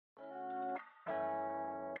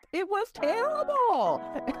It was terrible.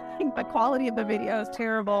 The quality of the video is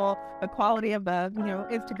terrible. The quality of the,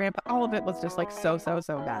 Instagram, all of it was just like so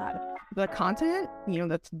bad. The content,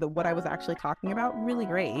 that's what I was actually talking about, really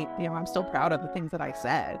great. I'm still proud of the things that I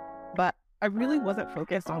said, but I really wasn't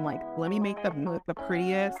focused on like, let me make the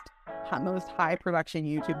prettiest, most high production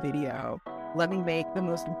YouTube video. Let me make the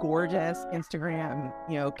most gorgeous Instagram,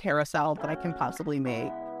 carousel that I can possibly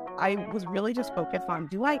make. I was really just focused on,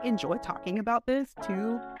 do I enjoy talking about this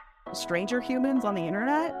to stranger humans on the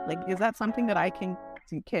internet? Like, is that something that I can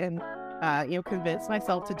convince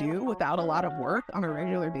myself to do without a lot of work on a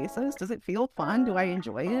regular basis? Does it feel fun? Do I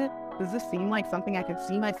enjoy it? Does this seem like something I can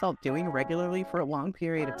see myself doing regularly for a long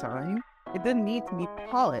period of time? It didn't need to be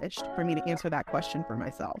polished for me to answer that question for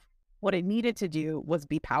myself. What it needed to do was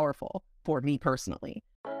be powerful for me personally.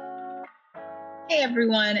 Hey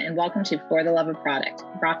everyone, and welcome to For the Love of Product,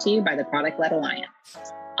 brought to you by the Product-Led Alliance.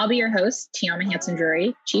 I'll be your host, Tiama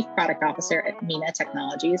Hanson-Drury, Chief Product Officer at Mina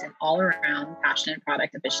Technologies and all-around passionate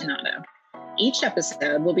product aficionado. Each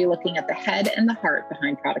episode, we'll be looking at the head and the heart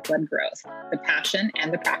behind product-led growth, the passion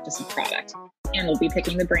and the practice of product. And we'll be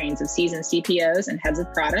picking the brains of seasoned CPOs and heads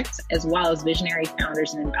of products, as well as visionary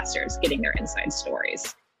founders and investors getting their inside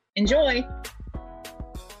stories. Enjoy!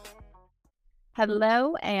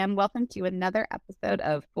 Hello, and welcome to another episode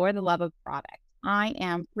of For the Love of Product. I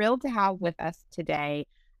am thrilled to have with us today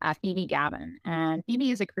Phoebe Gavin. And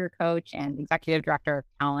Phoebe is a career coach and executive director of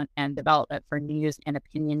talent and development for news and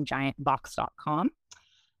opinion giant Vox.com.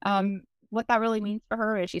 What that really means for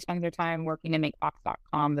her is she spends her time working to make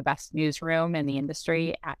Vox.com the best newsroom in the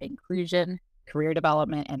industry at inclusion, career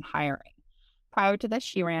development, and hiring. Prior to this,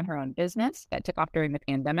 she ran her own business that took off during the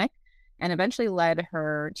pandemic and eventually led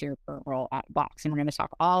her to her current role at Vox. And we're going to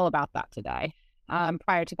talk all about that today.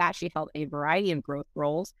 Prior to that, she held a variety of growth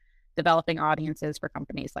roles, developing audiences for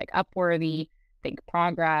companies like Upworthy, Think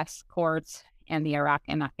Progress, Quartz, and the Iraq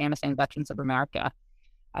and Afghanistan Veterans of America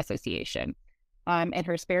Association. In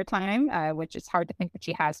her spare time, which is hard to think that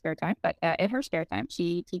she has spare time, but in her spare time,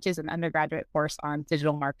 she teaches an undergraduate course on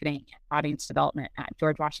digital marketing and audience development at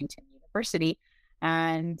George Washington University.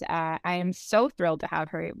 And I am so thrilled to have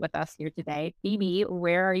her with us here today. Phoebe,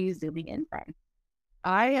 where are you zooming in from?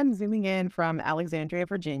 I am zooming in from Alexandria,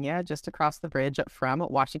 Virginia, just across the bridge from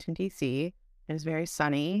Washington, D.C. It is very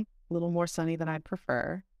sunny, a little more sunny than I'd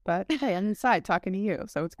prefer. But hey, I'm inside talking to you,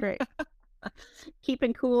 so it's great.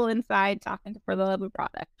 Keeping cool inside, talking For the Love of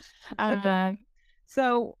Product. And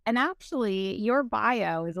actually, your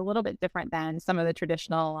bio is a little bit different than some of the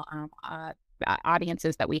traditional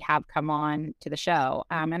audiences that we have come on to the show.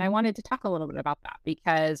 And I wanted to talk a little bit about that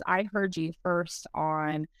because I heard you first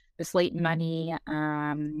on the Slate Money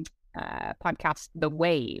podcast, The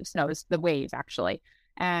Waves. No, it was The Waves, actually.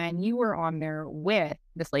 And you were on there with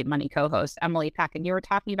the Slate Money co-host, Emily Peck, and you were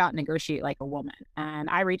talking about Negotiate Like a Woman.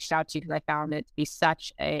 And I reached out to you because I found it to be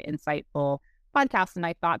such an insightful podcast. And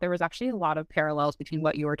I thought there was actually a lot of parallels between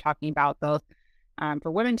what you were talking about, both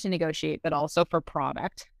for women to negotiate, but also for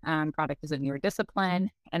product. Product is a newer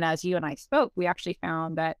discipline. And as you and I spoke, we actually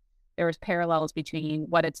found that there was parallels between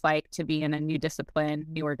what it's like to be in a newer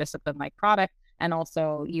discipline like product, and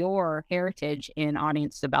also your heritage in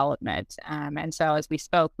audience development. And so as we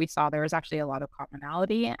spoke, we saw there was actually a lot of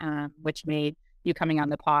commonality, which made you coming on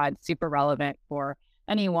the pod super relevant for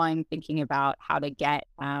anyone thinking about how to get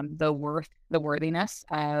the worthiness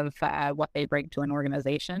of what they bring to an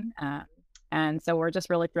organization. And so we're just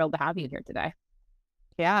really thrilled to have you here today.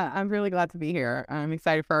 Yeah, I'm really glad to be here. I'm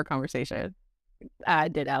excited for our conversation.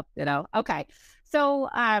 Ditto. Okay. So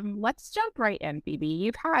let's jump right in, Phoebe.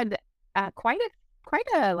 You've had quite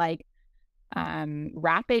a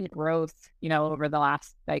rapid growth, over the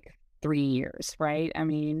last 3 years, right? I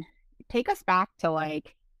mean, take us back to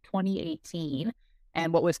 2018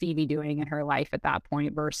 and what was Phoebe doing in her life at that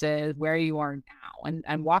point versus where you are now,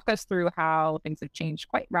 and walk us through how things have changed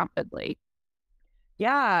quite rapidly.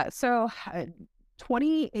 Yeah. So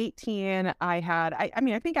 2018,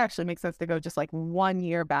 I think actually makes sense to go just 1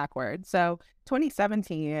 year backward. So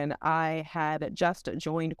 2017, I had just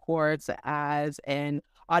joined Quartz as an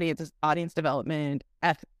audience development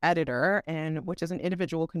editor, and which is an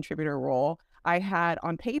individual contributor role. I had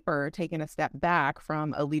on paper taken a step back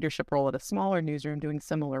from a leadership role at a smaller newsroom doing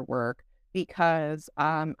similar work because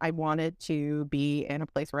I wanted to be in a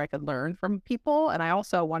place where I could learn from people. And I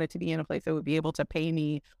also wanted to be in a place that would be able to pay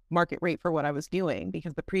me market rate for what I was doing,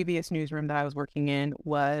 because the previous newsroom that I was working in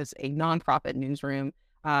was a nonprofit newsroom.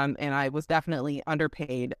 And I was definitely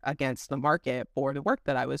underpaid against the market for the work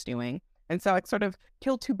that I was doing. And so I sort of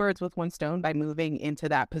killed two birds with one stone by moving into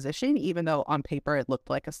that position, even though on paper it looked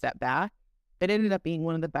like a step back. It ended up being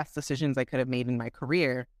one of the best decisions I could have made in my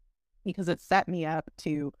career, because it set me up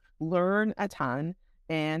to learn a ton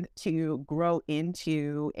and to grow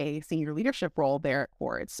into a senior leadership role there at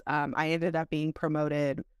Quartz. I ended up being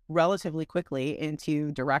promoted relatively quickly into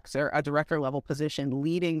a director level position,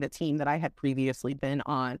 leading the team that I had previously been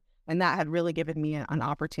on. And that had really given me an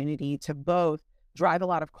opportunity to both drive a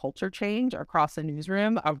lot of culture change across the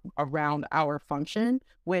newsroom around our function,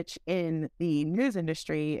 which in the news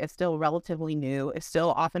industry is still relatively new, is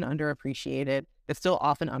still often underappreciated, is still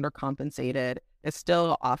often undercompensated, is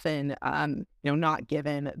still often, not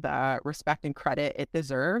given the respect and credit it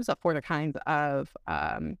deserves for the kinds of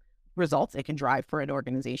results it can drive for an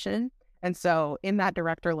organization. And so in that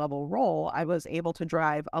director level role, I was able to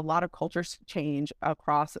drive a lot of culture change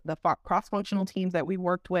across the cross-functional teams that we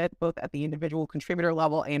worked with, both at the individual contributor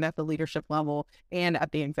level and at the leadership level and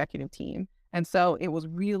at the executive team. And so it was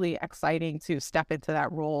really exciting to step into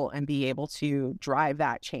that role and be able to drive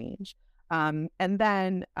that change. And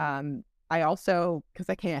then I also, because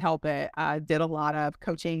I can't help it, did a lot of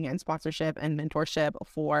coaching and sponsorship and mentorship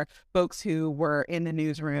for folks who were in the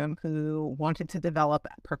newsroom who wanted to develop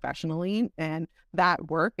professionally. And that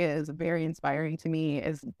work is very inspiring to me,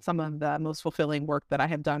 is some of the most fulfilling work that I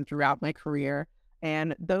have done throughout my career.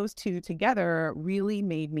 And those two together really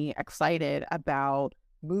made me excited about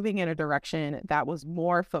moving in a direction that was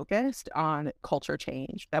more focused on culture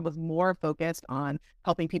change, that was more focused on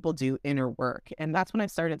helping people do inner work. And that's when I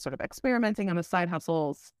started sort of experimenting on a side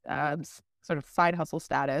hustle, sort of side hustle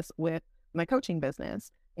status with my coaching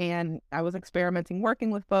business. And I was experimenting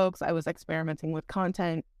working with folks, I was experimenting with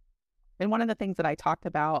content. And one of the things that I talked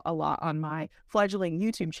about a lot on my fledgling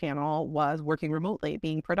YouTube channel was working remotely,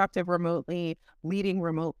 being productive remotely, leading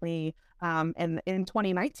remotely. And in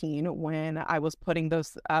 2019, when I was putting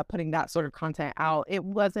that sort of content out, it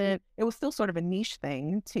was still sort of a niche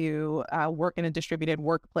thing to work in a distributed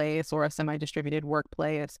workplace or a semi-distributed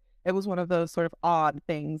workplace. It was one of those sort of odd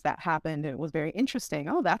things that happened. And it was very interesting.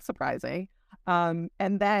 Oh, that's surprising. And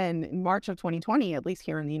then in March of 2020, at least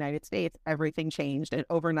here in the United States, everything changed. And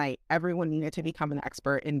overnight, everyone needed to become an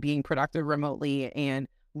expert in being productive remotely and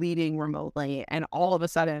leading remotely. And all of a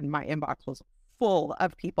sudden, my inbox was full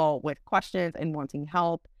of people with questions and wanting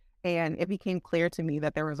help. And it became clear to me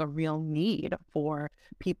that there was a real need for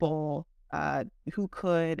people who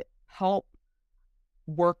could help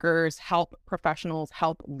workers, help professionals,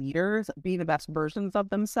 help leaders be the best versions of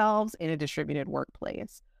themselves in a distributed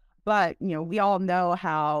workplace. But, we all know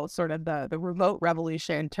how sort of the remote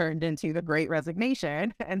revolution turned into the Great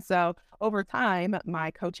Resignation. And so over time,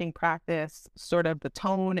 my coaching practice, sort of the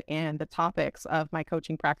tone and the topics of my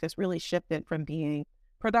coaching practice really shifted from being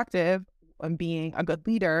productive and being a good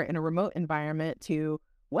leader in a remote environment to,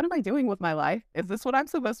 what am I doing with my life? Is this what I'm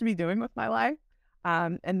supposed to be doing with my life?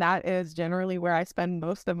 And that is generally where I spend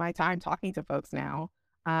most of my time talking to folks now.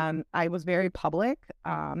 I was very public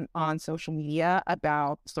on social media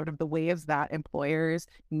about sort of the ways that employers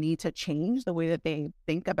need to change the way that they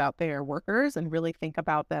think about their workers and really think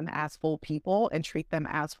about them as full people and treat them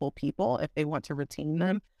as full people if they want to retain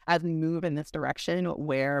them, as we move in this direction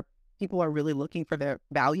where people are really looking for their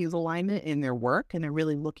values alignment in their work, and they're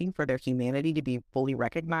really looking for their humanity to be fully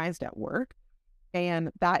recognized at work.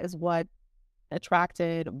 And that is what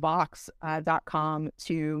attracted Vox.com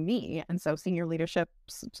to me. And so senior leadership,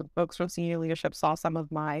 some folks from senior leadership saw some of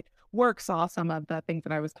my work, saw some of the things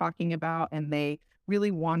that I was talking about, and they really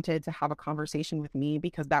wanted to have a conversation with me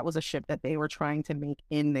because that was a shift that they were trying to make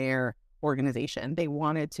in their organization. They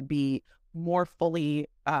wanted to be more fully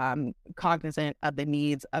cognizant of the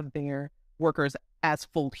needs of their workers as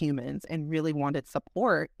full humans, and really wanted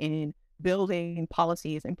support in building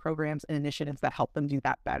policies and programs and initiatives that help them do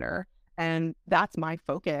that better. And that's my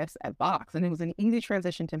focus at Vox. And it was an easy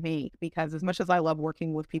transition to make because as much as I love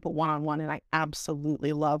working with people one-on-one, and I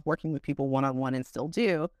absolutely love working with people one-on-one and still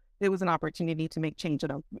do, it was an opportunity to make change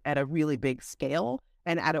at a really big scale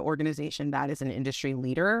and at an organization that is an industry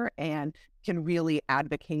leader and can really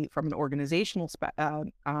advocate from an organizational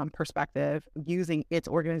perspective, using its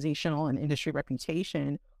organizational and industry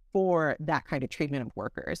reputation for that kind of treatment of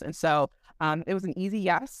workers. And so it was an easy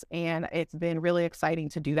yes, and it's been really exciting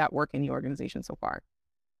to do that work in the organization so far.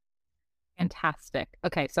 Fantastic.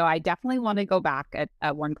 Okay, so I definitely want to go back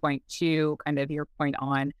at one point to kind of your point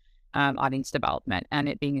on audience development and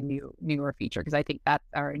it being a newer feature, because I think that's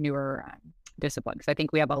our newer discipline, because I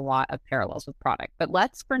think we have a lot of parallels with product. But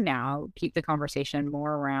let's for now keep the conversation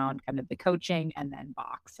more around kind of the coaching and then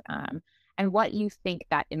Vox. And what you think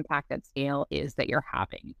that impact at scale is that you're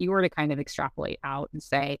having. If you were to kind of extrapolate out and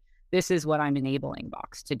say, this is what I'm enabling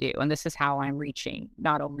Vox to do, and this is how I'm reaching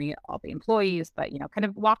not only all the employees, but kind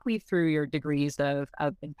of walk me through your degrees of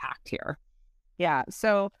impact here. Yeah.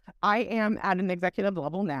 So I am at an executive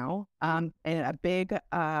level now. And a big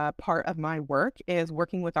part of my work is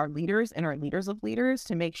working with our leaders and our leaders of leaders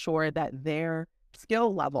to make sure that their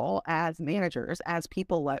skill level as managers, as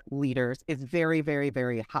leaders, is very, very,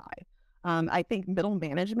 very high. I think middle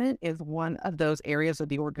management is one of those areas of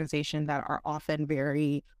the organization that are often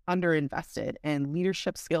very underinvested, and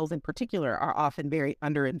leadership skills in particular are often very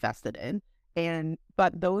underinvested in.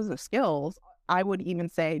 But those skills, I would even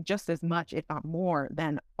say just as much, if not more,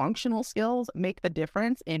 than functional skills make the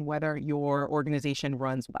difference in whether your organization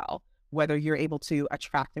runs well, whether you're able to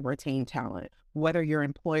attract and retain talent, whether your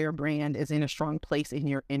employer brand is in a strong place in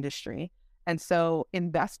your industry. And so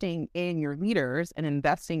investing in your leaders and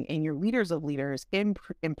investing in your leaders of leaders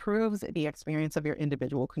improves the experience of your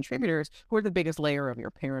individual contributors, who are the biggest layer of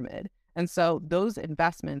your pyramid. And so those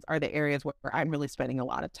investments are the areas where I'm really spending a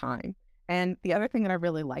lot of time. And the other thing that I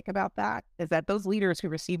really like about that is that those leaders who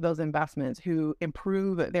receive those investments, who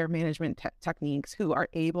improve their management techniques, who are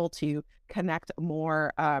able to connect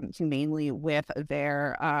more humanely with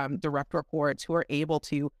their direct reports, who are able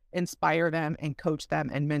to inspire them and coach them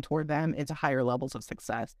and mentor them into higher levels of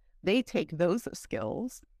success, they take those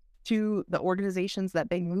skills to the organizations that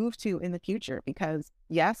they move to in the future. Because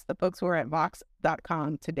yes, the folks who are at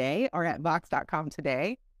Vox.com today are at Vox.com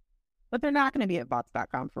today, but they're not going to be at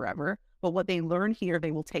Vox.com forever. But what they learn here,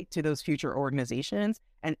 they will take to those future organizations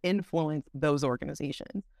and influence those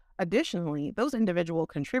organizations. Additionally, those individual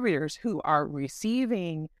contributors who are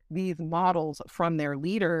receiving these models from their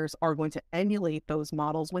leaders are going to emulate those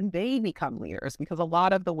models when they become leaders, because a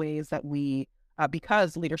lot of the ways that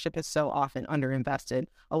because leadership is so often underinvested,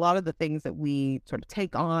 a lot of the things that we sort of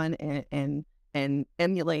take on and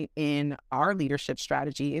emulate in our leadership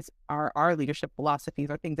strategies, our leadership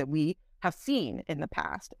philosophies, are things that we have seen in the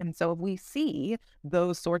past. And so if we see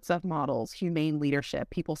those sorts of models, humane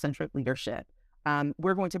leadership, people-centric leadership,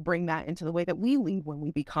 we're going to bring that into the way that we lead when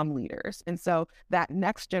we become leaders. And so that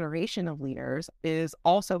next generation of leaders is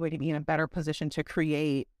also going to be in a better position to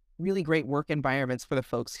create really great work environments for the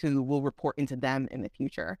folks who will report into them in the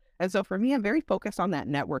future. And so for me, I'm very focused on that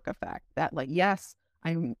network effect, that yes,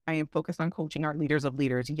 I am focused on coaching our leaders of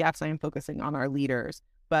leaders. Yes, I am focusing on our leaders.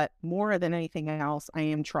 But more than anything else, I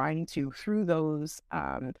am trying to, through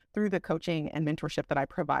the coaching and mentorship that I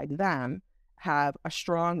provide them, have a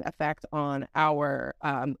strong effect on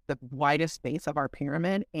the widest base of our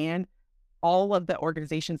pyramid and all of the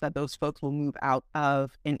organizations that those folks will move out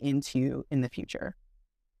of and into in the future.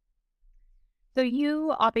 So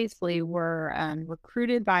you obviously were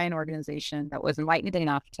recruited by an organization that was enlightened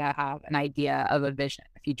enough to have an idea of a vision,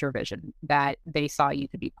 a future vision that they saw you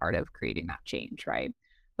to be part of creating that change, right?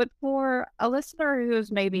 But for a listener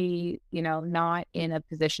who's maybe, not in a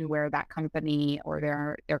position where that company or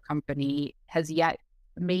their company has yet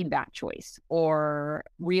made that choice or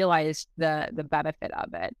realized the benefit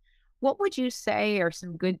of it, what would you say are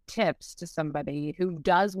some good tips to somebody who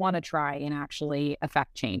does want to try and actually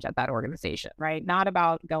affect change at that organization, right? Not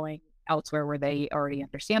about going elsewhere where they already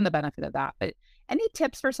understand the benefit of that, but any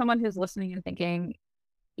tips for someone who's listening and thinking,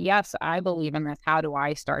 yes, I believe in this. How do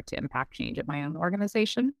I start to impact change at my own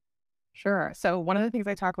organization? Sure. So one of the things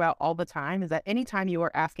I talk about all the time is that anytime you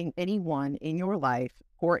are asking anyone in your life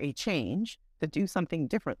for a change to do something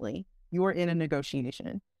differently, you're in a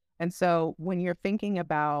negotiation. And so when you're thinking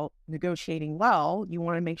about negotiating well, you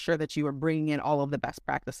want to make sure that you are bringing in all of the best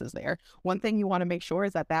practices there. One thing you want to make sure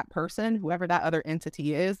is that that person, whoever that other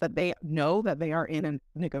entity is, that they know that they are in a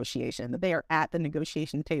negotiation, that they are at the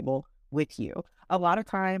negotiation table with you. A lot of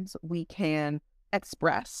times we can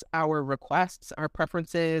express our requests, our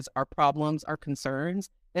preferences, our problems, our concerns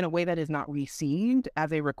in a way that is not received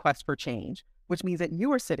as a request for change, which means that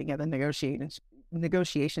you are sitting at the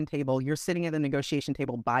negotiation table. You're sitting at the negotiation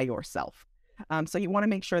table by yourself. So you want to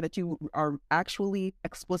make sure that you are actually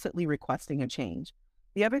explicitly requesting a change.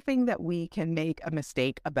 The other thing that we can make a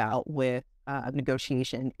mistake about with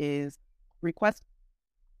negotiation is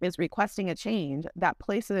requesting a change that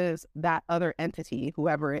places that other entity,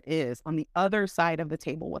 whoever it is, on the other side of the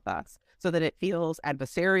table with us, so that it feels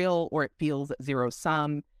adversarial or it feels zero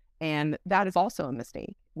sum. And that is also a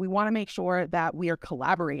mistake. We want to make sure that we are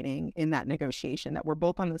collaborating in that negotiation, that we're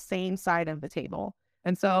both on the same side of the table.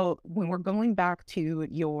 And so when we're going back to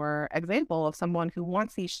your example of someone who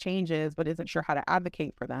wants these changes but isn't sure how to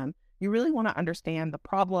advocate for them, you really want to understand the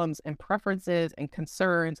problems and preferences and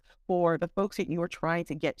concerns for the folks that you are trying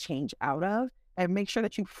to get change out of, and make sure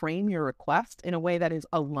that you frame your request in a way that is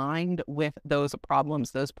aligned with those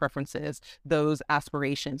problems, those preferences, those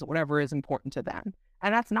aspirations, whatever is important to them.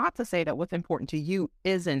 And that's not to say that what's important to you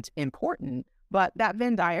isn't important, but that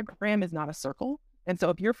Venn diagram is not a circle. And so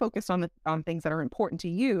if you're focused on things that are important to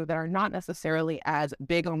you that are not necessarily as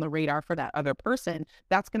big on the radar for that other person,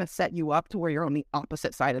 that's going to set you up to where you're on the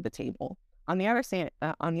opposite side of the table. On the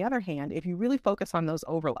other hand, if you really focus on those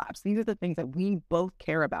overlaps, these are the things that we both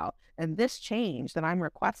care about. And this change that I'm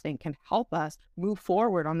requesting can help us move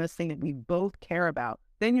forward on this thing that we both care about.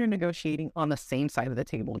 Then you're negotiating on the same side of the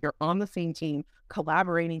table. You're on the same team,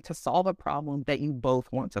 collaborating to solve a problem that you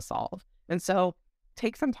both want to solve. And so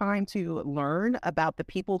take some time to learn about the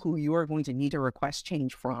people who you are going to need to request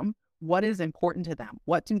change from. What is important to them?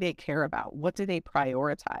 What do they care about? What do they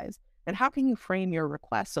prioritize? And how can you frame your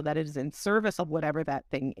request so that it is in service of whatever that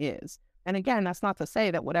thing is? And again, that's not to say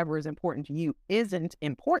that whatever is important to you isn't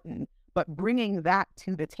important, but bringing that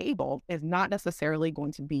to the table is not necessarily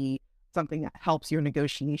going to be something that helps your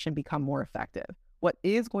negotiation become more effective. What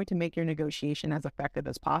is going to make your negotiation as effective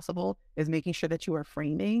as possible is making sure that you are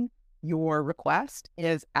framing your request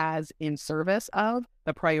is as in service of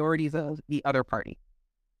the priorities of the other party.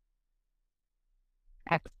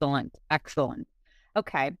 Excellent. Excellent.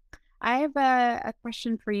 Okay. I have a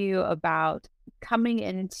question for you about coming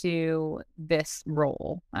into this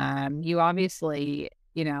role. You obviously,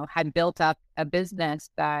 had built up a business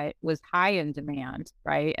that was high in demand,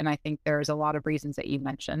 right? And I think there's a lot of reasons that you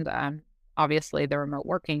mentioned. Obviously, the remote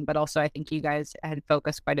working, but also I think you guys had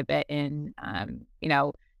focused quite a bit in,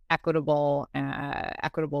 equitable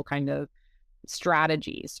kind of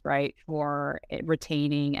strategies, right, for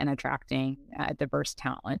retaining and attracting diverse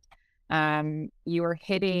talent. You were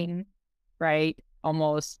hitting, right,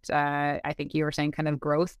 almost, I think you were saying kind of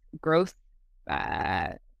growth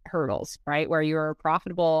hurdles, right, where you were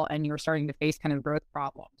profitable and you were starting to face kind of growth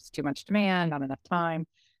problems, too much demand, not enough time.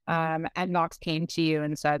 And Knox came to you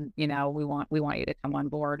and said, we want you to come on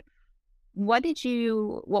board. What are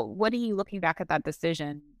you looking back at that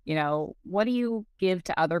decision? What do you give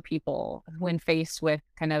to other people when faced with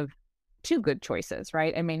kind of two good choices,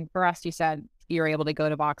 right? I mean, for us, you said you're able to go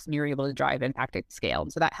to Vox and you're able to drive impact at scale.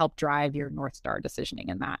 And so that helped drive your North Star decisioning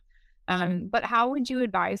in that. But how would you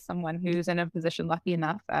advise someone who's in a position, lucky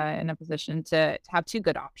enough, in a position to have two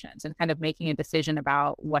good options and kind of making a decision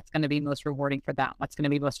about what's going to be most rewarding for them, what's going to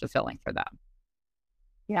be most fulfilling for them?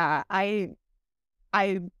 Yeah, I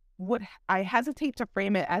hesitate to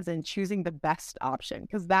frame it as in choosing the best option,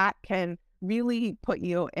 because that can really put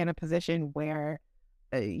you in a position where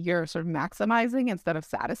you're sort of maximizing instead of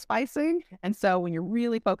satisficing. And so when you're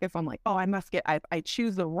really focused on like, oh, I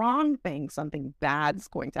choose the wrong thing, something bad's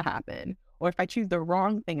going to happen. Or if I choose the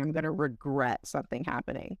wrong thing, I'm going to regret something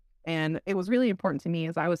happening. And it was really important to me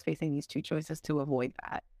as I was facing these two choices to avoid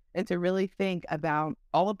that and to really think about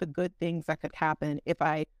all of the good things that could happen if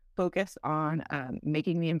I focus on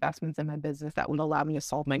making the investments in my business that would allow me to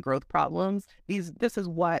solve my growth problems. This is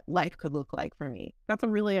what life could look like for me. That's a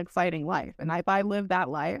really exciting life. And if I live that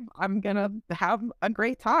life, I'm going to have a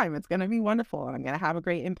great time. It's going to be wonderful. And I'm going to have a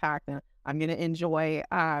great impact. And I'm going to enjoy,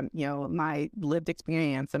 my lived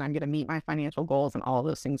experience, and I'm going to meet my financial goals, and all of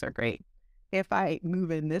those things are great. If I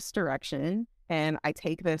move in this direction and I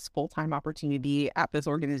take this full-time opportunity at this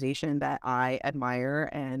organization that I admire,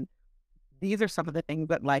 and these are some of the things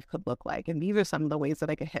that life could look like. And these are some of the ways that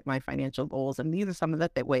I could hit my financial goals. And these are some of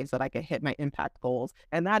the ways that I could hit my impact goals.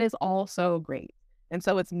 And that is also great. And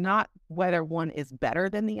so it's not whether one is better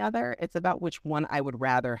than the other. It's about which one I would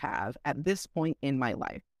rather have at this point in my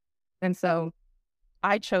life. And so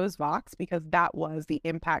I chose Vox because that was the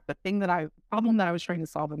impact. Problem that I was trying to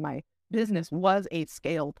solve in my business was a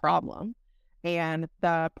scale problem. And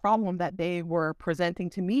the problem that they were presenting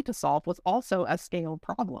to me to solve was also a scale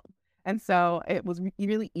problem. And so it was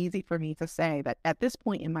really easy for me to say that at this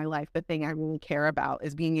point in my life, the thing I really care about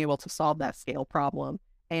is being able to solve that scale problem.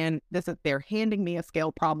 And they're handing me a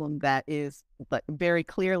scale problem that is like very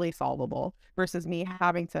clearly solvable versus me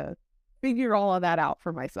having to figure all of that out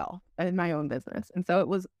for myself in my own business. And so it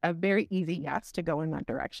was a very easy yes to go in that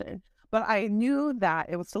direction. But I knew that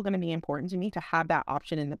it was still going to be important to me to have that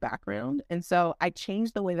option in the background. And so I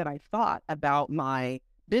changed the way that I thought about my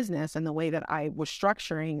business and the way that I was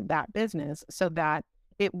structuring that business so that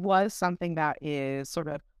it was something that is sort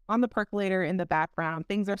of on the percolator in the background.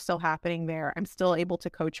 Things are still happening there. I'm still able to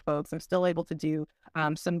coach folks. I'm still able to do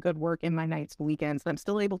some good work in my nights and weekends. I'm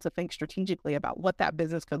still able to think strategically about what that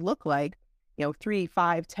business could look like, 3,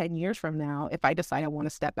 5, 10 years from now, if I decide I want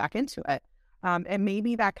to step back into it. And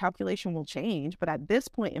maybe that calculation will change. But at this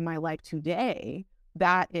point in my life today,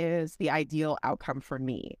 that is the ideal outcome for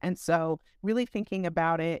me. And so really thinking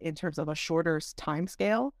about it in terms of a shorter time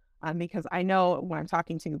scale because I know when I'm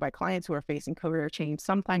talking to my clients who are facing career change,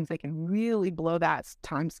 sometimes they can really blow that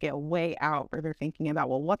time scale way out where they're thinking about,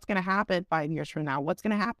 well, what's going to happen 5 years from now? What's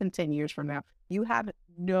going to happen 10 years from now? You have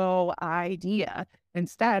no idea.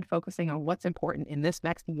 Instead, focusing on what's important in this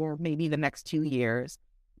next year, maybe the next 2 years,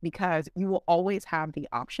 because you will always have the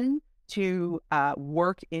option to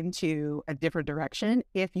work into a different direction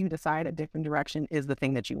if you decide a different direction is the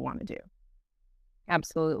thing that you want to do.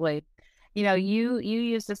 Absolutely. You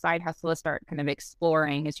used the side hustle to start kind of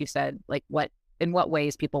exploring, as you said, like in what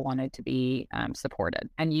ways people wanted to be supported.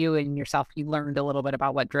 And you and yourself, you learned a little bit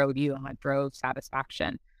about what drove you and what drove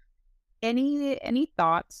satisfaction. Any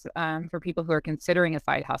thoughts for people who are considering a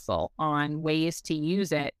side hustle on ways to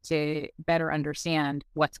use it to better understand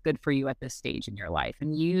what's good for you at this stage in your life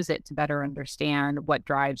and use it to better understand what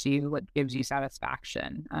drives you, what gives you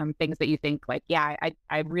satisfaction, things that you think like, yeah,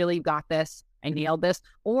 I really got this, I nailed this,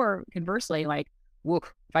 or conversely, like,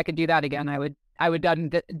 woof, if I could do that again, I would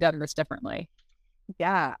done this differently.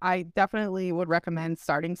 Yeah, I definitely would recommend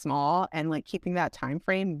starting small and like keeping that time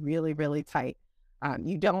frame really, really tight.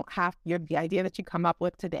 You don't have the idea that you come up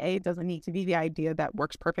with today doesn't need to be the idea that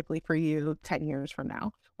works perfectly for you 10 years from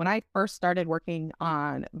now. When I first started working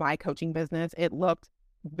on my coaching business, it looked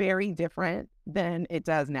very different than it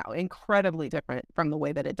does now, incredibly different from the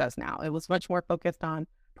way that it does now. It was much more focused on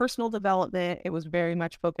personal development. It was very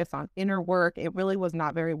much focused on inner work. It really was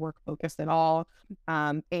not very work focused at all.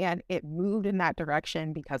 And it moved in that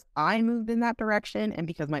direction because I moved in that direction and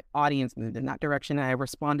because my audience moved in that direction. And I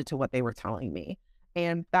responded to what they were telling me.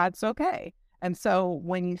 And that's okay. And so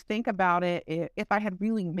when you think about it, if I had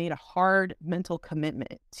really made a hard mental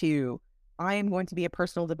commitment to, I am going to be a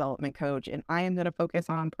personal development coach and I am going to focus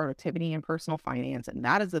on productivity and personal finance, and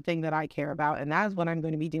that is the thing that I care about, and that is what I'm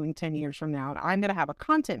going to be doing 10 years from now, and I'm going to have a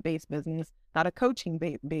content-based business, not a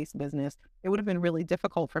coaching-based business, it would have been really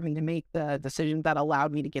difficult for me to make the decision that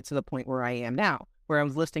allowed me to get to the point where I am now, where I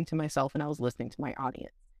was listening to myself and I was listening to my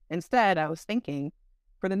audience. Instead, I was thinking,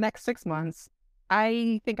 for the next 6 months,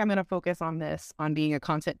 I think I'm going to focus on this, on being a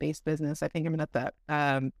content-based business. I think I'm going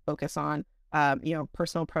to focus on,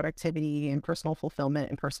 personal productivity and personal fulfillment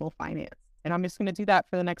and personal finance. And I'm just going to do that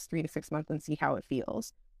for the next 3 to 6 months and see how it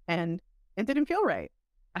feels. And it didn't feel right.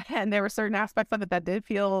 And there were certain aspects of it that did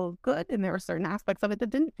feel good, and there were certain aspects of it that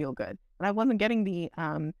didn't feel good. And I wasn't getting the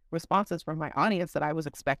responses from my audience that I was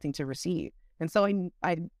expecting to receive. And so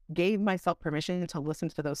I gave myself permission to listen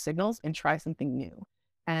to those signals and try something new.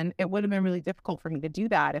 And it would have been really difficult for me to do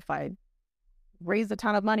that if I raised a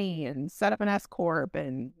ton of money and set up an S Corp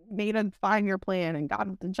and made a 5-year plan and got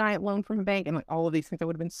a giant loan from a bank and like all of these things. I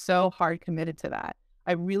would have been so hard committed to that.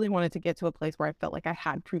 I really wanted to get to a place where I felt like I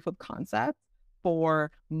had proof of concept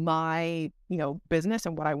for my, business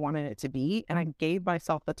and what I wanted it to be. And I gave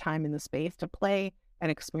myself the time and the space to play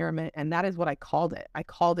and experiment. And that is what I called it. I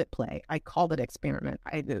called it play. I called it experiment.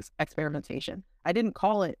 It was experimentation. I didn't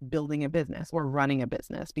call it building a business or running a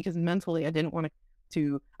business because mentally I didn't want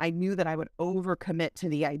I knew that I would overcommit to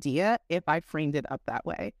the idea if I framed it up that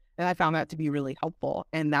way. And I found that to be really helpful.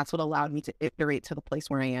 And that's what allowed me to iterate to the place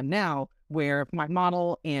where I am now, where my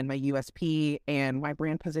model and my USP and my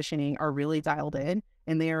brand positioning are really dialed in.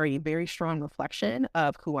 And they are a very strong reflection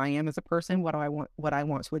of who I am as a person, what I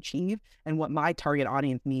want to achieve, and what my target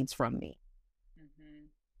audience needs from me. Mm-hmm.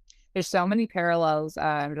 There's so many parallels.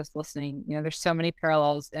 I'm just listening. There's so many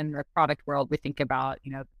parallels in the product world. We think about,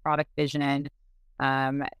 product vision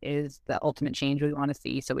is the ultimate change we want to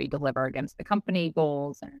see. So we deliver against the company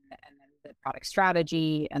goals and then the product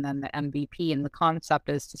strategy and then the MVP. And the concept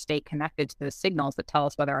is to stay connected to those signals that tell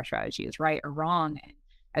us whether our strategy is right or wrong. And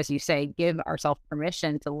as you say, give ourselves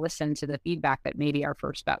permission to listen to the feedback that maybe our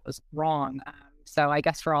first bet was wrong. So I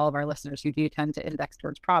guess for all of our listeners who do tend to index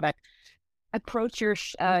towards product, approach your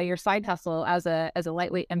side hustle as a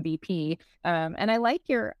lightweight MVP. And I like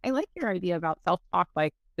your idea about self-talk.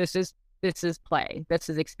 Like this is play, this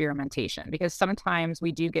is experimentation, because sometimes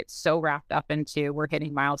we do get so wrapped up into we're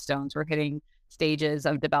hitting milestones, we're hitting stages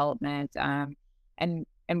of development, and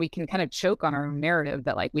we can kind of choke on our own narrative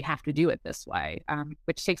that like we have to do it this way,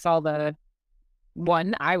 which takes all the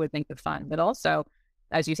I would think the fun, but also,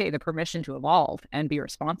 as you say, the permission to evolve and be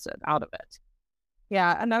responsive out of it.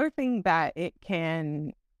 Yeah, another thing that it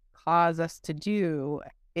can cause us to do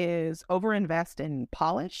is overinvest in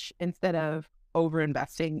polish instead of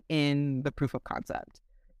over-investing in the proof of concept.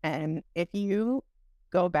 And if you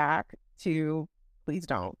go back to, please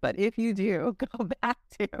don't, but if you do go back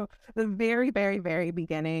to the very, very, very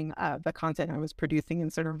beginning of the content I was producing in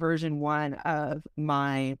sort of version 1 of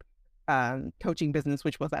my coaching business,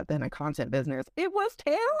 which was then a content business. It was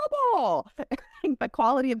terrible. The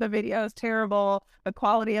quality of the video is terrible. The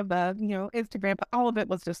quality of the, Instagram, all of it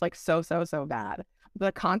was just like so bad.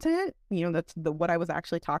 The content, that's what I was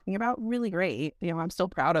actually talking about, really great. I'm still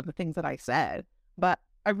proud of the things that I said, but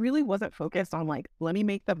I really wasn't focused on like, let me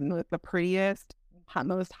make the prettiest,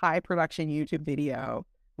 most high production YouTube video.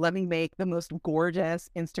 Let me make the most gorgeous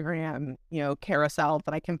Instagram, carousel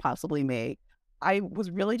that I can possibly make. I was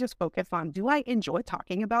really just focused on, do I enjoy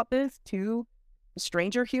talking about this to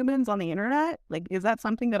stranger humans on the internet? Like, is that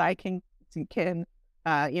something that I can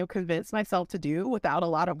convince myself to do without a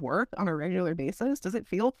lot of work on a regular basis? Does it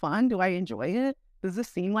feel fun? Do I enjoy it? Does this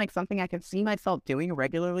seem like something I can see myself doing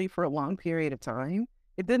regularly for a long period of time?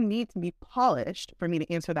 It didn't need to be polished for me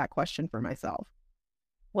to answer that question for myself.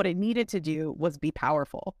 What it needed to do was be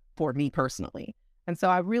powerful for me personally. And so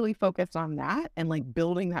I really focused on that and like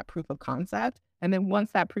building that proof of concept. And then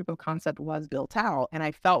once that proof of concept was built out and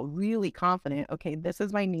I felt really confident, okay, this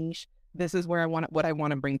is my niche. This is where what I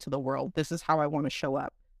want to bring to the world. This is how I want to show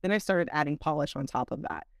up. Then I started adding polish on top of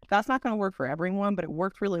that. That's not going to work for everyone, but it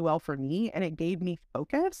worked really well for me, and it gave me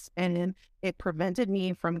focus, and it prevented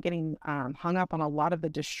me from getting hung up on a lot of the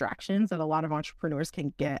distractions that a lot of entrepreneurs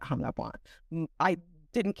can get hung up on. I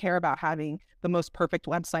didn't care about having the most perfect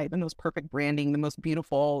website, the most perfect branding, the most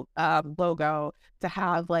beautiful logo, to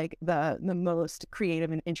have like the most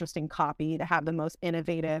creative and interesting copy, to have the most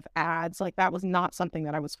innovative ads. Like that was not something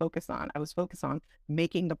that I was focused on. I was focused on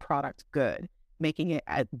making the product good, making it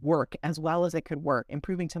work as well as it could work, and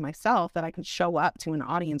proving to myself that I could show up to an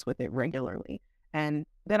audience with it regularly. And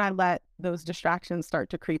then I let those distractions start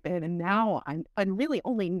to creep in. And now and really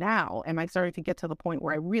only now am I starting to get to the point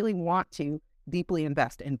where I really want to deeply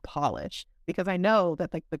invest in polish, because I know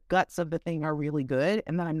that like the guts of the thing are really good,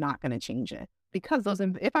 and that I'm not going to change it, because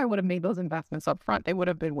if I would have made those investments up front, they would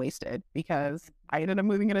have been wasted, because I ended up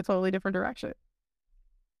moving in a totally different direction.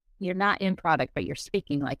 You're not in product, but you're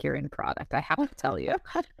speaking like you're in product. I have to tell you,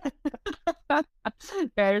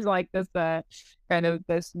 there's like this kind of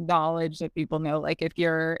this knowledge that people know. Like if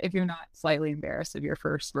you're not slightly embarrassed of your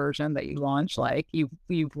first version that you launch, like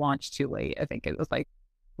you've launched too late. I think it was like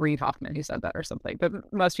Reid Hoffman who said that or something.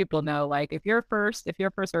 But most people know, like if your first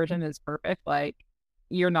version is perfect, like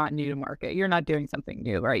you're not new to market. You're not doing something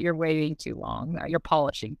new, right? You're waiting too long. You're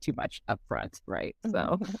polishing too much up front, right?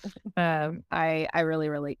 So I really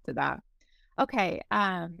relate to that. Okay.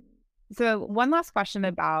 So one last question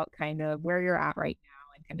about kind of where you're at right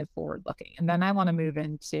now and kind of forward looking. And then I want to move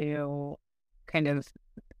into kind of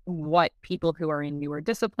what people who are in newer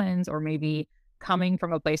disciplines, or maybe coming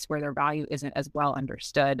from a place where their value isn't as well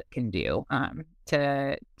understood, can do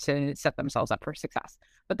to set themselves up for success.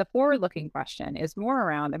 But the forward-looking question is more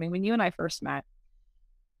around, I mean, when you and I first met,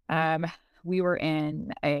 we were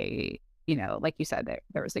in a, like you said,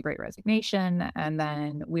 there was the Great Resignation, and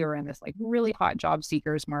then we were in this like really hot job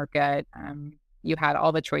seekers market. You had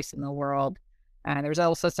all the choice in the world. And there's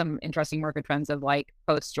also some interesting market trends of like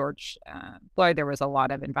post George Floyd. There was a lot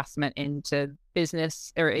of investment into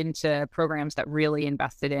business or into programs that really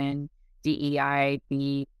invested in DEI,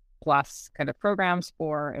 B plus kind of programs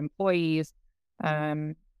for employees.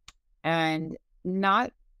 And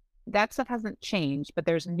not that stuff hasn't changed, but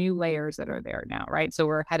there's new layers that are there now, right? So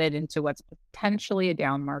we're headed into what's potentially a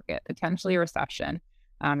down market, potentially a recession.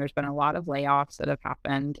 There's been a lot of layoffs that have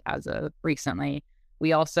happened as of recently.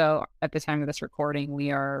 We also, at the time of this recording, we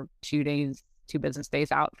are 2 business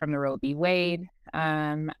days out from the Roe v. Wade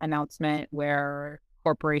announcement, where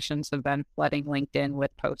corporations have been flooding LinkedIn with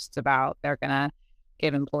posts about they're going to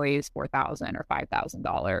give employees $4,000 or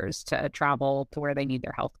 $5,000 to travel to where they need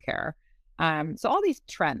their health care. So all these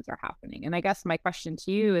trends are happening. And I guess my question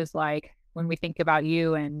to you is, like, when we think about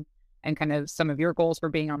you and kind of some of your goals for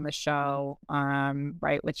being on the show,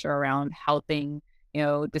 right, which are around helping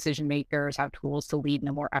decision makers have tools to lead in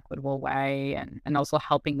a more equitable way, and also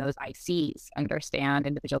helping those ICs understand,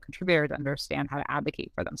 individual contributors understand how to advocate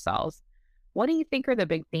for themselves. What do you think are the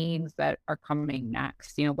big themes that are coming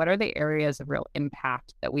next? What are the areas of real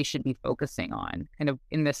impact that we should be focusing on kind of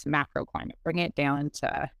in this macro climate? Bring it down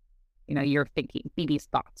to, your thinking, Phoebe's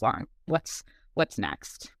thoughts on what's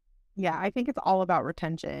next. Yeah, I think it's all about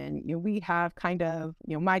retention. We have kind of,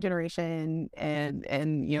 my generation and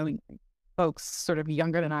folks sort of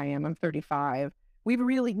younger than I am, I'm 35, we've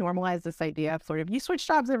really normalized this idea of sort of you switch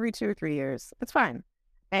jobs every 2 or 3 years. It's fine.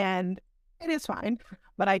 And it is fine.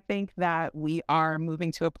 But I think that we are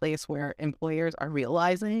moving to a place where employers are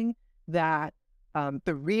realizing that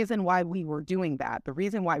the reason why we were doing that, the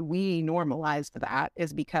reason why we normalized that,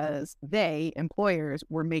 is because employers,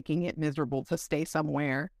 were making it miserable to stay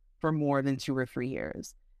somewhere for more than 2 or 3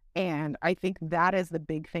 years. And I think that is the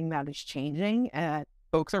big thing that is changing. And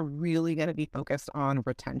folks are really going to be focused on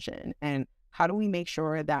retention and how do we make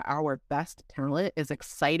sure that our best talent is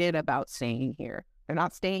excited about staying here? They're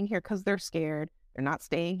not staying here because they're scared. They're not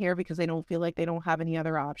staying here because they don't feel like they don't have any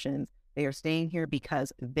other options. They are staying here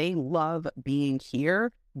because they love being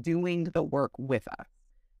here, doing the work with us.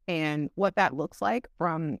 And what that looks like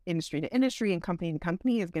from industry to industry and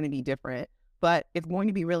company is going to be different. But it's going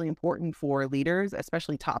to be really important for leaders,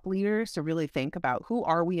 especially top leaders, to really think about who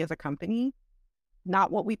are we as a company,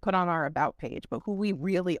 not what we put on our about page, but who we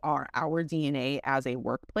really are, our DNA as a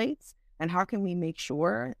workplace. And how can we make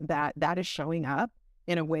sure that that is showing up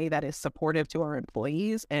in a way that is supportive to our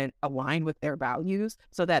employees and aligned with their values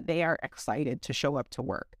so that they are excited to show up to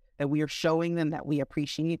work, that we are showing them that we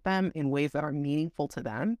appreciate them in ways that are meaningful to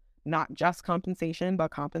them, not just compensation,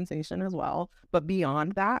 but compensation as well, but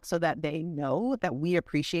beyond that, so that they know that we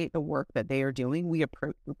appreciate the work that they are doing. We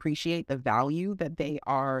appreciate the value that they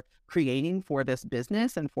are creating for this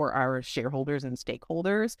business and for our shareholders and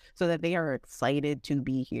stakeholders so that they are excited to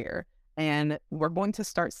be here. And we're going to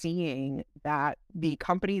start seeing that the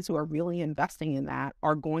companies who are really investing in that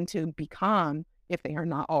are going to become, if they are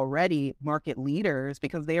not already, market leaders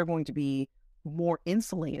because they are going to be more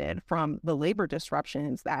insulated from the labor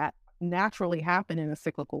disruptions that naturally happen in a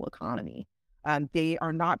cyclical economy. They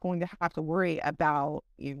are not going to have to worry about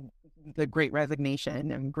the Great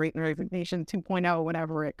Resignation and Great Resignation 2.0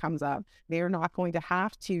 whenever it comes up. They are not going to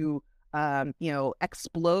have to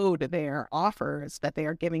explode their offers that they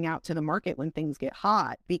are giving out to the market when things get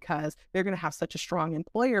hot because they're going to have such a strong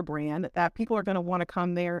employer brand that people are going to want to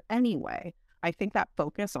come there anyway. I think that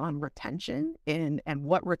focus on retention and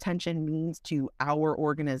what retention means to our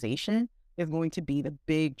organization is going to be the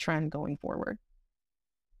big trend going forward.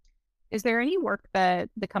 Is there any work that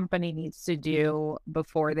the company needs to do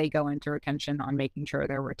before they go into retention on making sure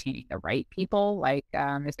they're retaining the right people? Like,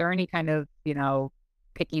 is there any kind of,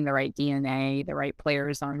 picking the right DNA, the right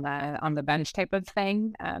players on the bench type of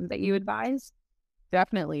thing that you advise?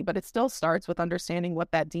 Definitely, but it still starts with understanding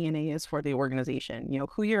what that DNA is for the organization.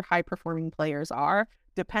 Who your high performing players are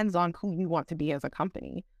depends on who you want to be as a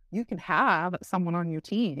company. You can have someone on your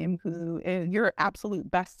team who is your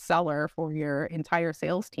absolute best seller for your entire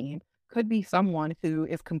sales team could be someone who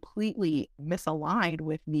is completely misaligned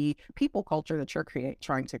with the people culture that you're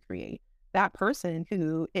trying to create. That person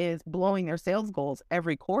who is blowing their sales goals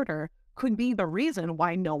every quarter could be the reason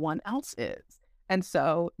why no one else is. And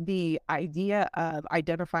so the idea of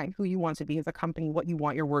identifying who you want to be as a company, what you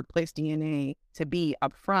want your workplace DNA to be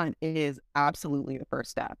upfront is absolutely the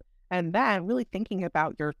first step. And then really thinking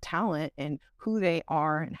about your talent and who they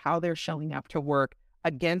are and how they're showing up to work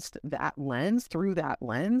against that lens, through that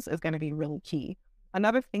lens, is going to be really key.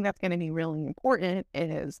 Another thing that's going to be really important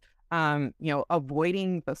is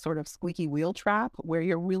avoiding the sort of squeaky wheel trap where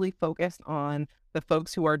you're really focused on the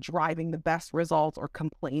folks who are driving the best results or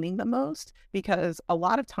complaining the most, because a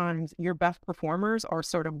lot of times your best performers are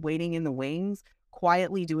sort of waiting in the wings,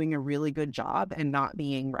 quietly doing a really good job and not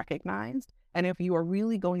being recognized. And if you are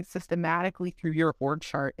really going systematically through your org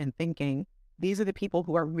chart and thinking, these are the people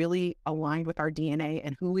who are really aligned with our DNA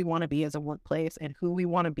and who we want to be as a workplace and who we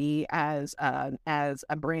want to be as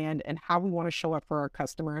a brand and how we want to show up for our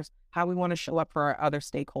customers, how we want to show up for our other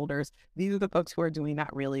stakeholders. These are the folks who are doing that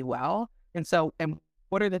really well. And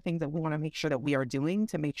what are the things that we want to make sure that we are doing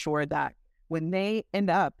to make sure that when they end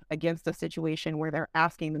up against a situation where they're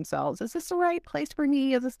asking themselves, is this the right place for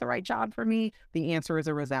me? Is this the right job for me? The answer is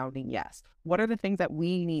a resounding yes. What are the things that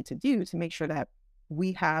we need to do to make sure that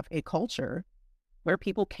we have a culture where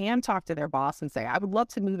people can talk to their boss and say, I would love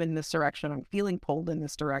to move in this direction. I'm feeling pulled in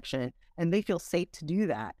this direction. And they feel safe to do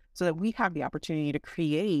that so that we have the opportunity to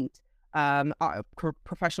create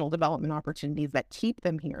professional development opportunities that keep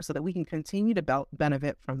them here so that we can continue to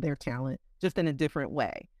benefit from their talent just in a different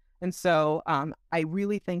way. And so I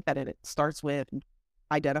really think that it starts with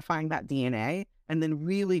identifying that DNA and then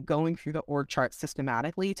really going through the org chart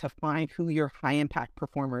systematically to find who your high impact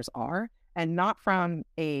performers are, and not from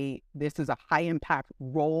this is a high impact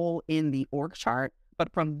role in the org chart,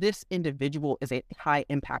 but from this individual is a high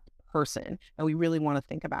impact person. And we really want to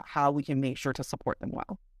think about how we can make sure to support them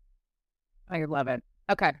well. I love it.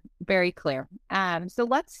 Okay, very clear. So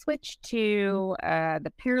let's switch to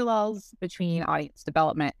the parallels between audience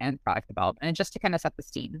development and product development, and just to kind of set the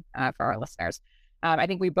scene for our listeners. I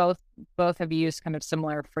think we both have used kind of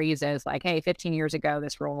similar phrases like, hey, 15 years ago,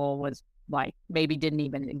 this role was like maybe didn't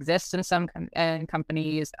even exist in some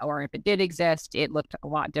companies, or if it did exist, it looked a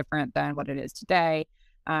lot different than what it is today.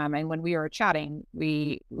 And when we were chatting,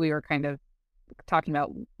 we were kind of talking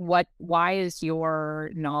about why is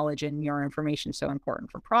your knowledge and your information so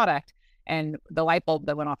important for product? And the light bulb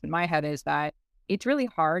that went off in my head is that it's really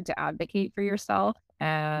hard to advocate for yourself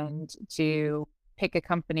and to pick a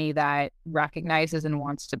company that recognizes and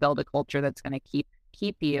wants to build a culture that's going to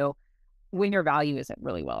keep you when your value isn't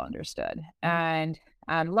really well understood. And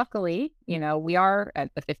luckily, we are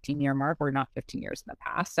at the 15-year mark. We're not 15 years in the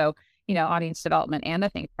past. So, audience development and I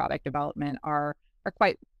think product development are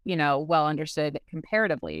quite, well understood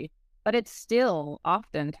comparatively. But it's still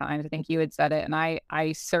oftentimes, I think you had said it, and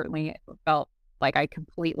I certainly felt like I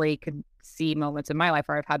completely could see moments in my life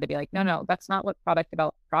where I've had to be like, no, that's not what product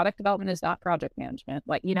development is not project management.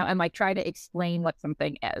 And like try to explain what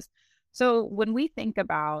something is. So when we think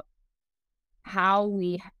about how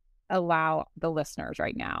we allow the listeners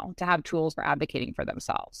right now to have tools for advocating for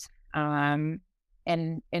themselves, and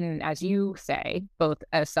as you say, both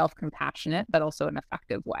a self-compassionate but also an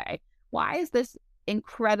effective way, why is this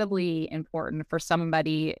incredibly important for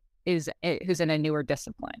somebody who's in a newer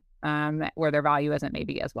discipline, where their value isn't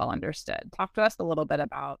maybe as well understood? Talk to us a little bit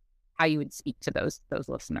about how you would speak to those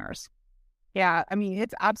listeners. Yeah, I mean,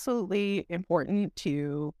 it's absolutely important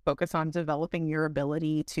to focus on developing your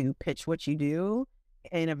ability to pitch what you do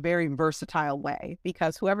in a very versatile way,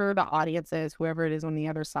 because whoever the audience is, whoever it is on the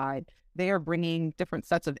other side, they are bringing different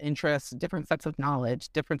sets of interests, different sets of knowledge,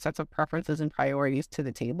 different sets of preferences and priorities to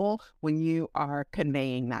the table when you are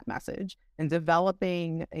conveying that message. And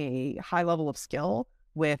developing a high level of skill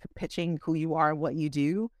with pitching who you are and what you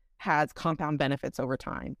do has compound benefits over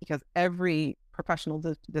time, because every professional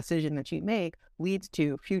decision that you make leads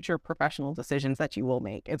to future professional decisions that you will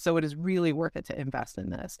make. And so it is really worth it to invest in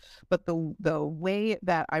this. But the way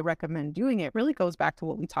that I recommend doing it really goes back to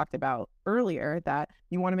what we talked about earlier, that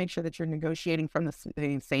you want to make sure that you're negotiating from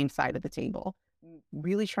the same side of the table.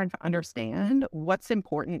 Really trying to understand what's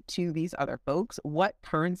important to these other folks. What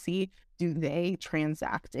currency do they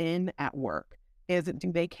transact in at work?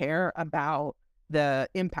 Do they care about the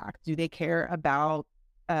impact? Do they care about,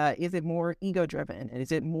 is it more ego driven?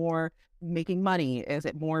 Is it more making money? Is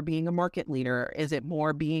it more being a market leader? Is it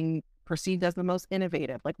more being perceived as the most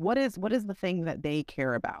innovative? Like what is the thing that they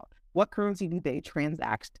care about? What currency do they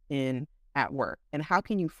transact in at work? And how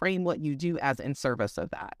can you frame what you do as in service of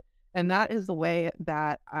that? And that is the way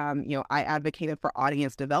that, I advocated for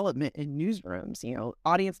audience development in newsrooms.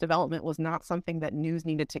 Audience development was not something that news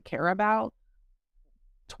needed to care about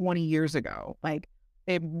 20 years ago. Like,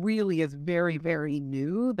 it really is very, very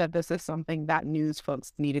new that this is something that news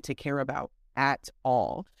folks needed to care about at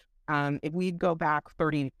all. If we go back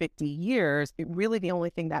 30, 50 years, really the only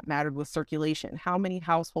thing that mattered was circulation. How many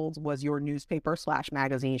households was your newspaper /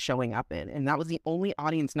 magazine showing up in? And that was the only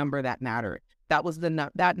audience number that mattered.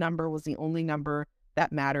 That number was the only number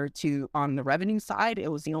that mattered on the revenue side. It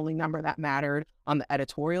was the only number that mattered on the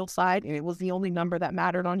editorial side. And it was the only number that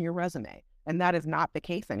mattered on your resume. And that is not the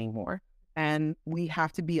case anymore. And we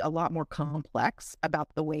have to be a lot more complex about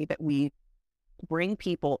the way that we bring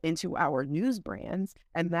people into our news brands.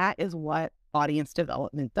 And that is what audience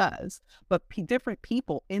development does. But different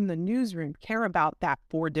people in the newsroom care about that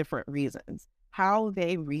for different reasons. How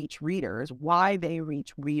they reach readers, why they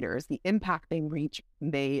reach readers, the impact they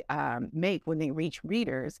make when they reach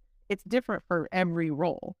readers. It's different for every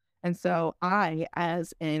role. And so I,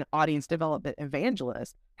 as an audience development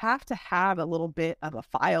evangelist, have to have a little bit of a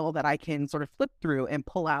file that I can sort of flip through and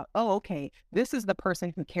pull out, oh, okay, this is the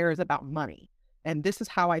person who cares about money. And this is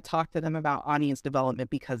how I talk to them about audience development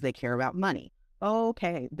because they care about money.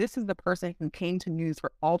 Okay, this is the person who came to news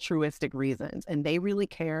for altruistic reasons, and they really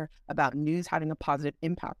care about news having a positive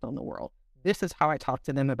impact on the world. This is how I talk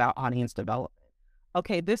to them about audience development.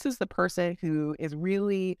 Okay, this is the person who is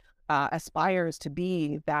really aspires to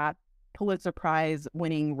be that Pulitzer Prize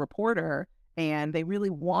winning reporter, and they really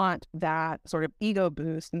want that sort of ego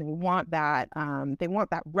boost, and they want that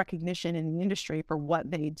recognition in the industry for what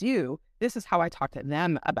they do. This is how I talk to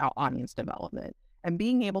them about audience development. And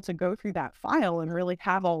being able to go through that file and really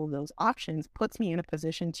have all of those options puts me in a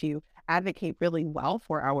position to advocate really well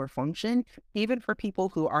for our function, even for people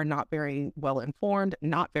who are not very well informed,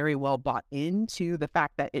 not very well bought into the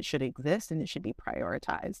fact that it should exist and it should be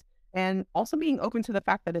prioritized. And also being open to the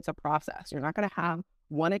fact that it's a process. You're not going to have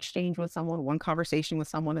one exchange with someone, one conversation with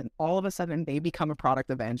someone, and all of a sudden they become a product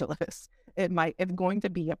evangelist. It's going to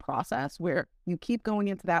be a process where you keep going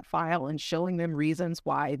into that file and showing them reasons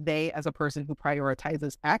why they, as a person who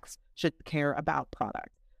prioritizes X, should care about product.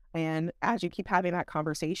 And as you keep having that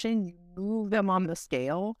conversation, you move them on the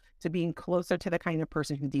scale to being closer to the kind of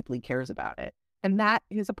person who deeply cares about it. And that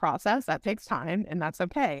is a process that takes time, and that's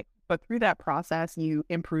okay. But through that process, you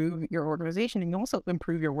improve your organization and you also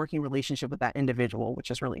improve your working relationship with that individual, which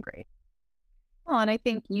is really great. Well, and I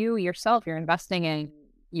think you yourself, you're investing in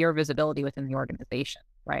your visibility within the organization,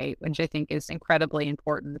 right? Which I think is incredibly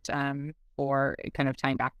important for kind of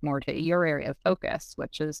tying back more to your area of focus,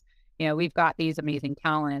 which is, we've got these amazing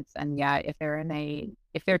talents, and yet if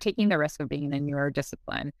they're taking the risk of being in your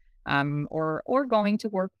discipline, or going to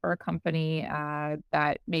work for a company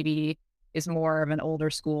that maybe is more of an older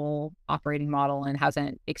school operating model and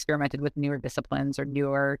hasn't experimented with newer disciplines or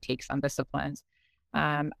newer takes on disciplines.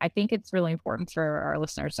 I think it's really important for our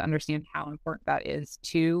listeners to understand how important that is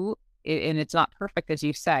too. And it's not perfect, as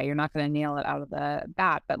you say, you're not going to nail it out of the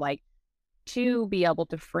bat, but like to be able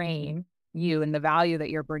to frame you and the value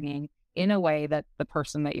that you're bringing in a way that the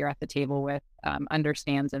person that you're at the table with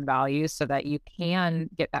understands and values, so that you can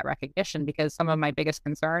get that recognition. Because some of my biggest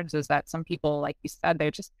concerns is that some people, like you said,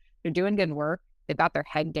 they're doing good work. They've got their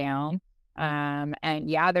head down. And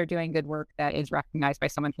yeah, they're doing good work that is recognized by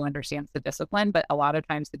someone who understands the discipline. But a lot of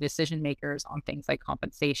times the decision makers on things like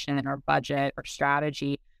compensation or budget or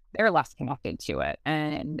strategy, they're less connected to it.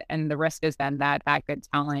 And the risk is then that good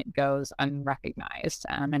talent goes unrecognized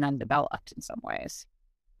and undeveloped in some ways.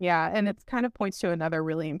 Yeah, and it kind of points to another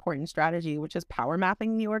really important strategy, which is power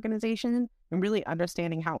mapping the organization and really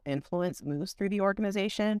understanding how influence moves through the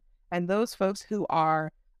organization. And those folks who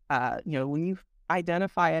are, when you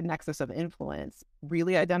identify a nexus of influence,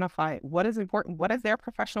 really identify what is important, what is their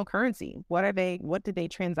professional currency, what did they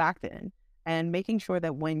transact in? And making sure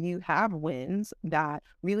that when you have wins that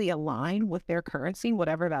really align with their currency,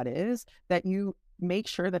 whatever that is, that you make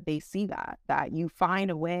sure that they see that you find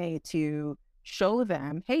a way to show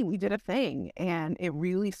them, hey, we did a thing and it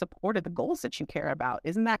really supported the goals that you care about.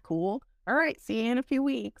 Isn't that cool? All right, see you in a few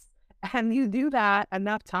weeks. And you do that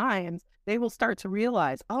enough times, they will start to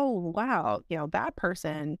realize, oh, wow, that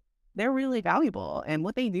person, they're really valuable and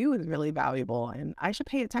what they do is really valuable. And I should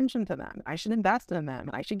pay attention to them. I should invest in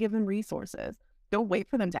them. I should give them resources. Don't wait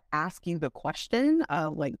for them to ask you the question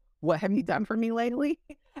of like, what have you done for me lately?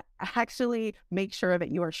 Actually make sure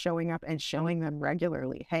that you are showing up and showing them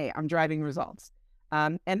regularly, hey, I'm driving results.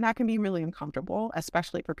 And that can be really uncomfortable,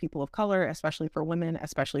 especially for people of color, especially for women,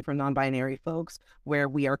 especially for non-binary folks, where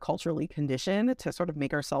we are culturally conditioned to sort of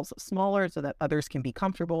make ourselves smaller so that others can be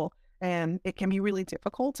comfortable. And it can be really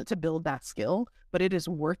difficult to build that skill, but it is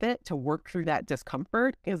worth it to work through that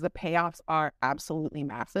discomfort because the payoffs are absolutely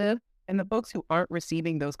massive. And the folks who aren't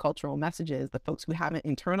receiving those cultural messages, the folks who haven't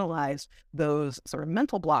internalized those sort of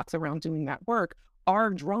mental blocks around doing that work, are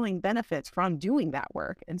drawing benefits from doing that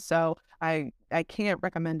work. And so I can't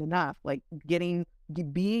recommend enough, like getting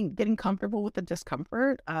comfortable with the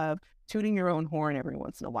discomfort of tooting your own horn every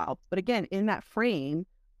once in a while. But again, in that frame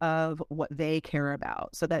of what they care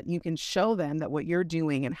about, so that you can show them that what you're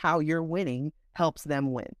doing and how you're winning helps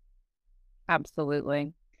them win.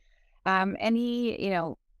 Absolutely.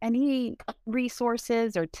 Any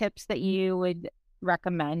resources or tips that you would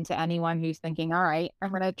recommend to anyone who's thinking, all right, I'm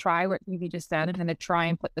going to try what you just said. I'm going to try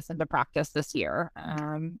and put this into practice this year,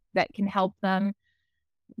 that can help them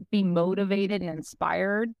be motivated and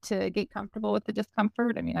inspired to get comfortable with the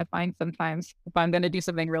discomfort? I mean, I find sometimes if I'm going to do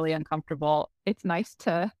something really uncomfortable, it's nice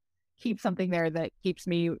to keep something there that keeps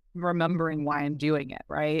me remembering why I'm doing it,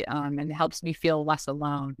 right? And helps me feel less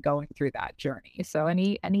alone going through that journey. So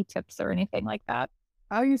any tips or anything like that?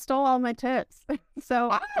 Oh, you stole all my tips. So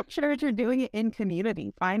make sure that you're doing it in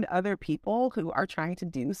community. Find other people who are trying to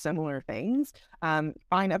do similar things.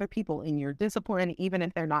 Find other people in your discipline, even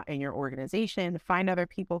if they're not in your organization. Find other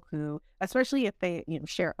people who, especially if they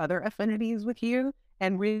share other affinities with you,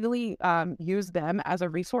 and really use them as a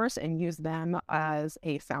resource and use them as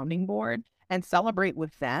a sounding board and celebrate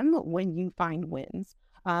with them when you find wins.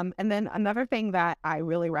 And then another thing that I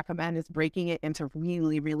really recommend is breaking it into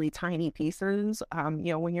really, really tiny pieces.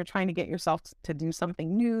 When you're trying to get yourself to do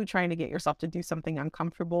something new, trying to get yourself to do something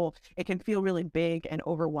uncomfortable, it can feel really big and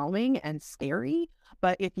overwhelming and scary.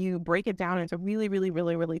 But if you break it down into really, really,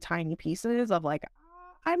 really, really tiny pieces of like,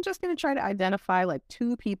 I'm just going to try to identify like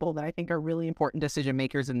 2 people that I think are really important decision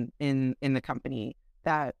makers in the company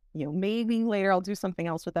that, maybe later I'll do something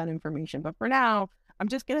else with that information. But for now, I'm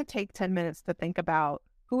just going to take 10 minutes to think about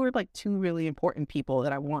who are like 2 really important people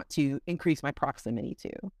that I want to increase my proximity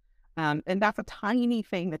to. And that's a tiny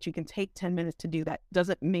thing that you can take 10 minutes to do that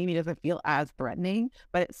maybe doesn't feel as threatening,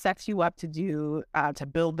 but it sets you up to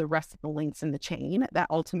build the rest of the links in the chain that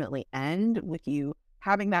ultimately end with you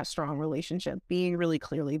having that strong relationship, being really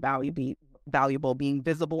clearly valuable, being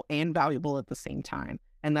visible and valuable at the same time.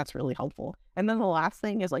 And that's really helpful. And then the last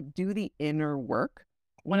thing is like do the inner work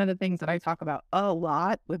one of the things that I talk about a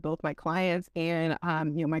lot with both my clients and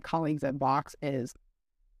my colleagues at Vox is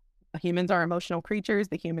humans are emotional creatures.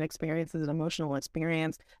 The human experience is an emotional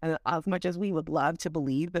experience. And as much as we would love to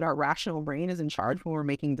believe that our rational brain is in charge when we're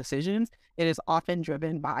making decisions, it is often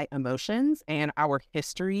driven by emotions and our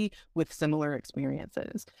history with similar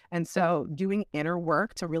experiences. And so doing inner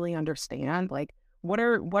work to really understand, like, what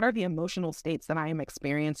are the emotional states that I am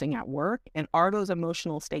experiencing at work? And are those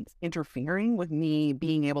emotional states interfering with me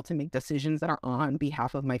being able to make decisions that are on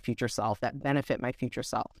behalf of my future self, that benefit my future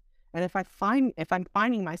self? And if I'm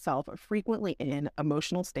finding myself frequently in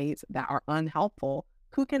emotional states that are unhelpful,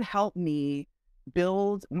 who can help me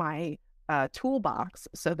build my toolbox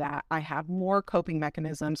so that I have more coping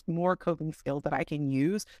mechanisms, more coping skills that I can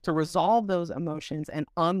use to resolve those emotions and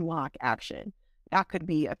unlock action? That could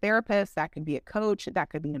be a therapist, that could be a coach, that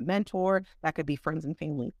could be a mentor, that could be friends and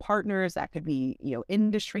family partners, that could be,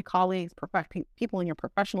 industry colleagues, people in your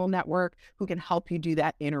professional network who can help you do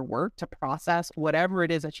that inner work to process whatever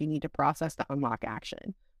it is that you need to process to unlock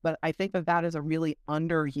action. But I think that is a really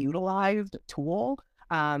underutilized tool,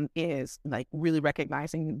 is like really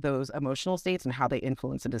recognizing those emotional states and how they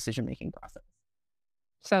influence the decision-making process.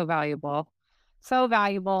 So valuable. So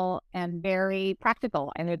valuable and very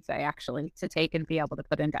practical, I would say, actually, to take and be able to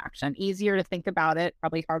put into action. Easier to think about it,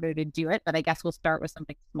 probably harder to do it, but I guess we'll start with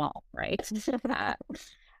something small, right? uh,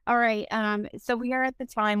 all right. So we are at the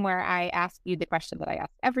time where I ask you the question that I ask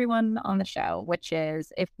everyone on the show, which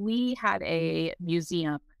is if we had a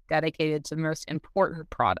museum dedicated to the most important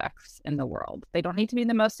products in the world, they don't need to be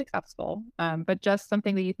the most successful, but just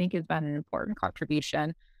something that you think has been an important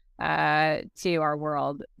contribution to our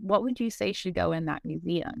world, what would you say should go in that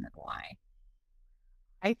museum and why?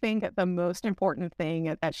 I think the most important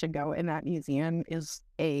thing that should go in that museum is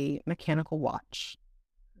a mechanical watch.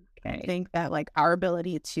 I Okay. think that like our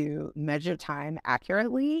ability to measure time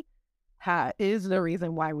accurately is the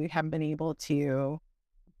reason why we have been able to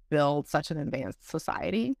build such an advanced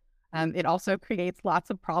society. It also creates lots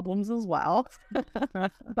of problems as well.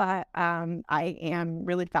 But I am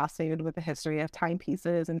really fascinated with the history of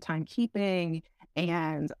timepieces and timekeeping,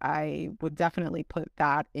 and I would definitely put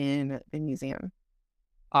that in the museum.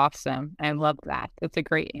 Awesome. I love that. That's a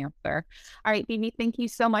great answer. All right, Phoebe, thank you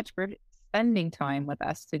so much for spending time with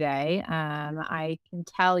us today. I can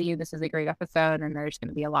tell you this is a great episode and there's going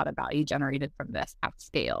to be a lot of value generated from this at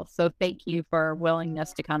scale. So thank you for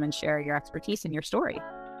willingness to come and share your expertise and your story.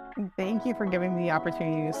 Thank you for giving me the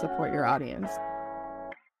opportunity to support your audience.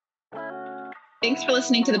 Thanks for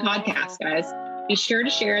listening to the podcast, guys. Be sure to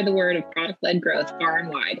share the word of product-led growth far and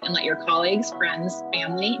wide and let your colleagues, friends,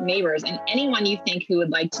 family, neighbors, and anyone you think who would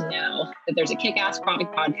like to know that there's a kick-ass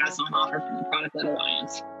product podcast on offer from the Product-Led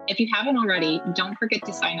Alliance. If you haven't already, don't forget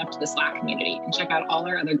to sign up to the Slack community and check out all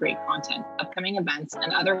our other great content, upcoming events,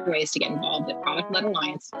 and other ways to get involved at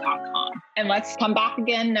productledalliance.com. And let's come back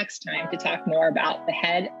again next time to talk more about the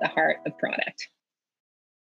head, the heart of product.